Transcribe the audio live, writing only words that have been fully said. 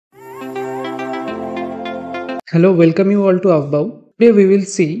Hello, welcome you all to AUfbAU. Today we will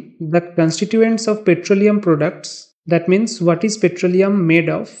see the constituents of petroleum products. That means what is petroleum made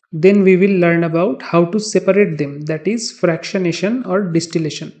of. Then we will learn about how to separate them, that is fractionation or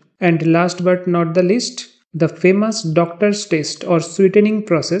distillation. And last but not the least, the famous doctor's test or sweetening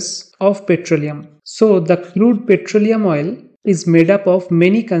process of petroleum. So the crude petroleum oil is made up of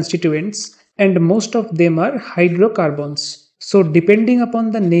many constituents and most of them are hydrocarbons. So depending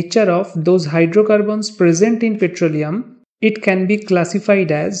upon the nature of those hydrocarbons present in petroleum, it can be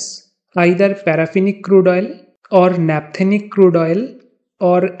classified as either paraffinic crude oil or naphthenic crude oil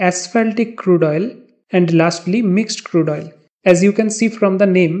or asphaltic crude oil and lastly mixed crude oil. As you can see from the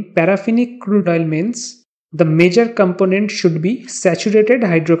name, paraffinic crude oil means the major component should be saturated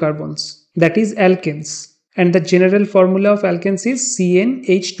hydrocarbons, that is alkanes, and the general formula of alkanes is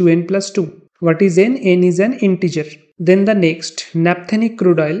CnH2n plus 2. What is N? N is an integer. Then the next, naphthenic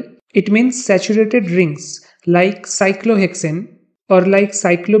crude oil, it means saturated rings like cyclohexane or like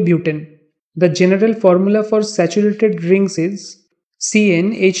cyclobutane. The general formula for saturated rings is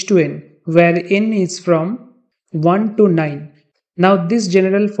CnH2n, where N is from 1 to 9. Now this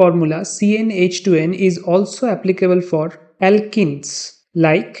general formula CnH2n is also applicable for alkenes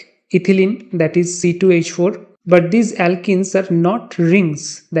like ethylene, that is C2H4, but these alkenes are not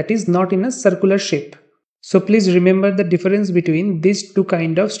rings, that is not in a circular shape. So please remember the difference between these two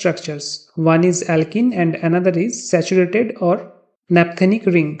kind of structures. One is alkene and another is saturated or naphthenic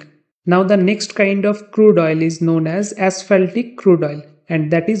ring. Now the next kind of crude oil is known as asphaltic crude oil,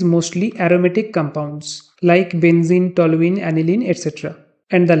 and that is mostly aromatic compounds like benzene, toluene, aniline, etc.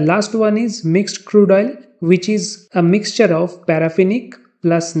 And the last one is mixed crude oil, which is a mixture of paraffinic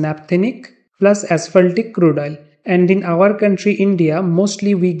plus naphthenic plus asphaltic crude oil. And in our country India,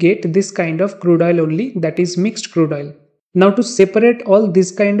 mostly we get this kind of crude oil only, that is mixed crude oil. Now to separate all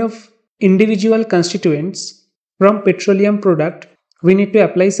this kind of individual constituents from petroleum product, we need to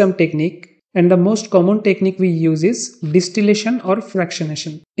apply some technique, and the most common technique we use is distillation or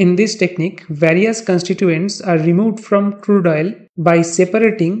fractionation. In this technique, various constituents are removed from crude oil by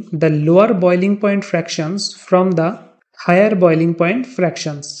separating the lower boiling point fractions from the higher boiling point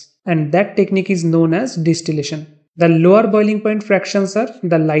fractions. And that technique is known as distillation. The lower boiling point fractions are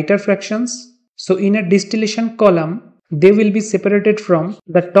the lighter fractions. So in a distillation column, they will be separated from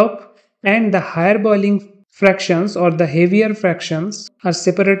the top, and the higher boiling fractions or the heavier fractions are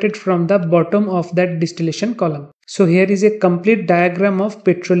separated from the bottom of that distillation column. So here is a complete diagram of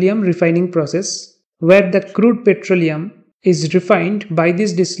petroleum refining process where the crude petroleum is refined by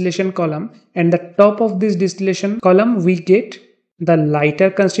this distillation column, and the top of this distillation column we get the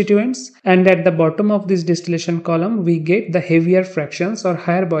lighter constituents, and at the bottom of this distillation column we get the heavier fractions or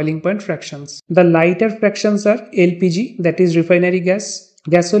higher boiling point fractions. The lighter fractions are LPG, that is refinery gas,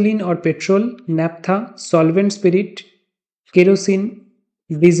 gasoline or petrol, naphtha, solvent spirit, kerosene,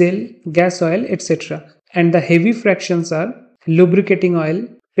 diesel, gas oil, etc. And the heavy fractions are lubricating oil,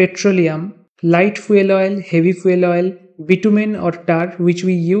 petroleum, light fuel oil, heavy fuel oil, bitumen or tar, which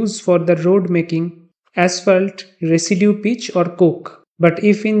we use for the road making, asphalt, residue pitch or coke. But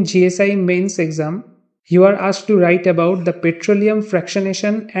if in GSI mains exam you are asked to write about the petroleum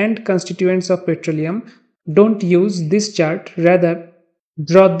fractionation and constituents of petroleum, don't use this chart, rather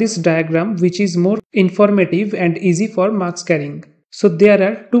draw this diagram, which is more informative and easy for marks carrying. So there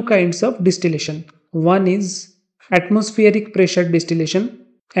are two kinds of distillation. One is atmospheric pressure distillation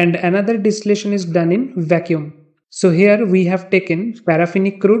and another distillation is done in vacuum. So here we have taken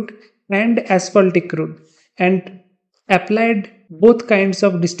paraffinic crude and asphaltic crude and applied both kinds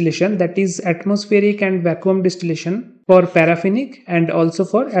of distillation, that is atmospheric and vacuum distillation, for paraffinic and also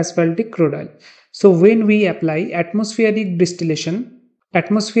for asphaltic crude oil. So when we apply atmospheric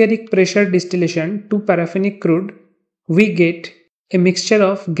pressure distillation to paraffinic crude, we get a mixture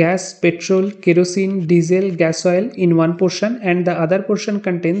of gas, petrol, kerosene, diesel, gas oil in one portion, and the other portion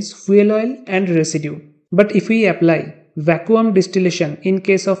contains fuel oil and residue. But if we apply vacuum distillation in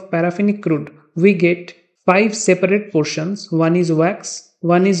case of paraffinic crude, we get 5 separate portions. One is wax,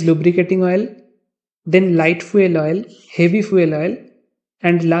 one is lubricating oil, then light fuel oil, heavy fuel oil,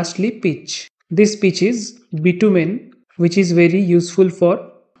 and lastly pitch. This pitch is bitumen, which is very useful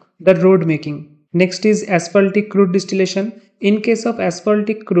for the road making. Next is asphaltic crude distillation. In case of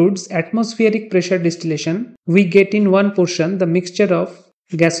asphaltic crude's atmospheric pressure distillation, we get in one portion the mixture of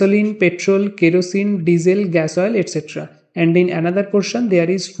gasoline, petrol, kerosene, diesel, gas oil, etc. And in another portion there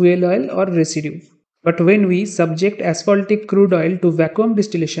is fuel oil or residue. But when we subject asphaltic crude oil to vacuum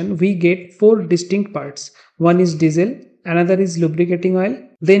distillation, we get 4 distinct parts. One is diesel, another is lubricating oil,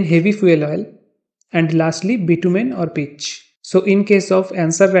 then heavy fuel oil, and lastly bitumen or pitch. So in case of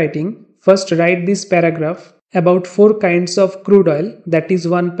answer writing, first write this paragraph about 4 kinds of crude oil, that is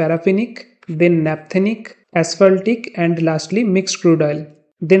one paraffinic, then naphthenic, asphaltic, and lastly mixed crude oil.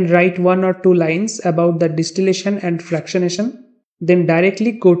 Then write 1 or 2 lines about the distillation and fractionation. Then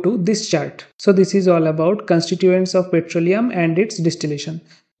directly go to this chart. So this is all about constituents of petroleum and its distillation.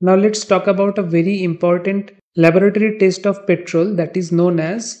 Now let's talk about a very important laboratory test of petrol, that is known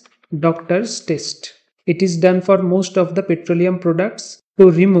as doctor's test. It is done for most of the petroleum products to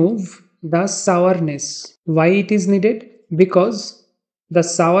remove the sourness. Why it is needed? Because the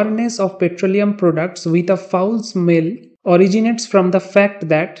sourness of petroleum products with a foul smell originates from the fact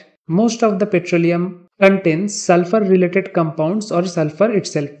that most of the petroleum contains sulfur related compounds or sulfur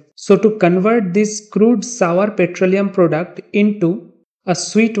itself. So to convert this crude sour petroleum product into a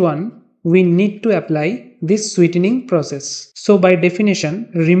sweet one, we need to apply this sweetening process. So by definition,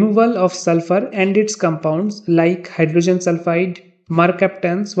 removal of sulfur and its compounds like hydrogen sulfide,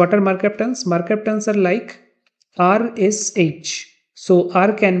 mercaptans. What are mercaptans? Mercaptans are like RSH. So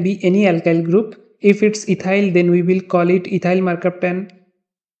R can be any alkyl group. If it's ethyl, then we will call it ethyl mercaptan.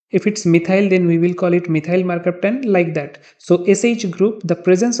 If it's methyl, then we will call it methyl mercaptan, like that. So SH group, the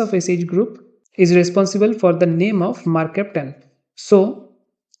presence of SH group is responsible for the name of mercaptan. So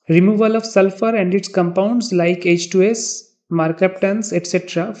removal of sulfur and its compounds like H2S, mercaptans,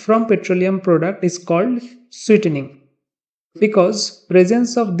 etc. from petroleum product is called sweetening, because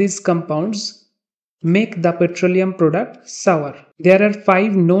presence of these compounds make the petroleum product sour. There are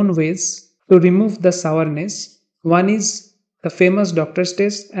 5 known ways to remove the sourness. One is the famous doctor's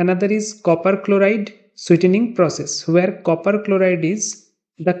test. Another is copper chloride sweetening process, where copper chloride is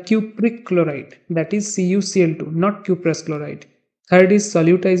the cupric chloride, that is CuCl2, not cuprous chloride. Third is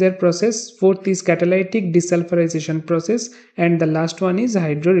solutizer process. Fourth is catalytic desulfurization process, and the last one is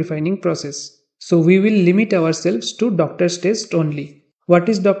hydrorefining process. So we will limit ourselves to doctor's test only. What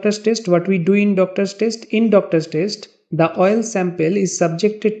is doctor's test? What we do in doctor's test? In doctor's test, the oil sample is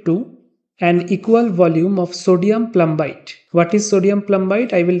subjected to an equal volume of sodium plumbite. What is sodium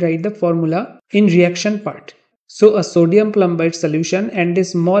plumbite? I will write the formula in reaction part. So a sodium plumbite solution and a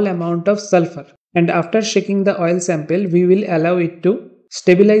small amount of sulfur. And after shaking the oil sample, we will allow it to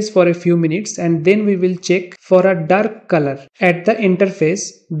stabilize for a few minutes, and then we will check for a dark color at the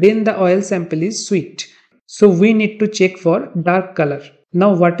interface. Then the oil sample is sweet. So we need to check for dark color.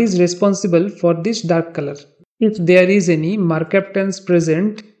 Now what is responsible for this dark color? If there is any mercaptans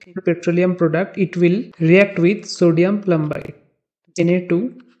present in the petroleum product, it will react with sodium plumbite,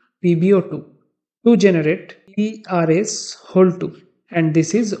 Na2PbO2, to generate PRS2, and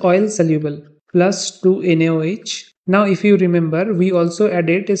this is oil soluble, plus 2 NaOH. Now if you remember, we also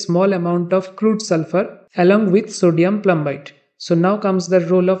added a small amount of crude sulfur along with sodium plumbite. So now comes the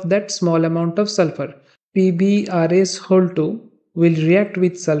role of that small amount of sulfur. PbRS2 will react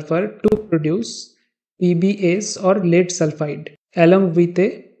with sulfur to produce PbS or lead sulfide along with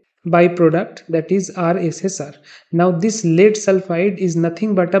a byproduct, that is RSSR. Now this lead sulfide is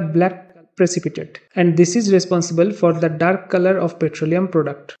nothing but a black precipitate, and this is responsible for the dark color of petroleum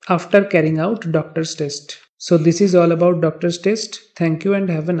product after carrying out doctor's test. So this is all about doctor's test. Thank you and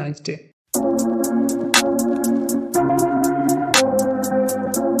have a nice day.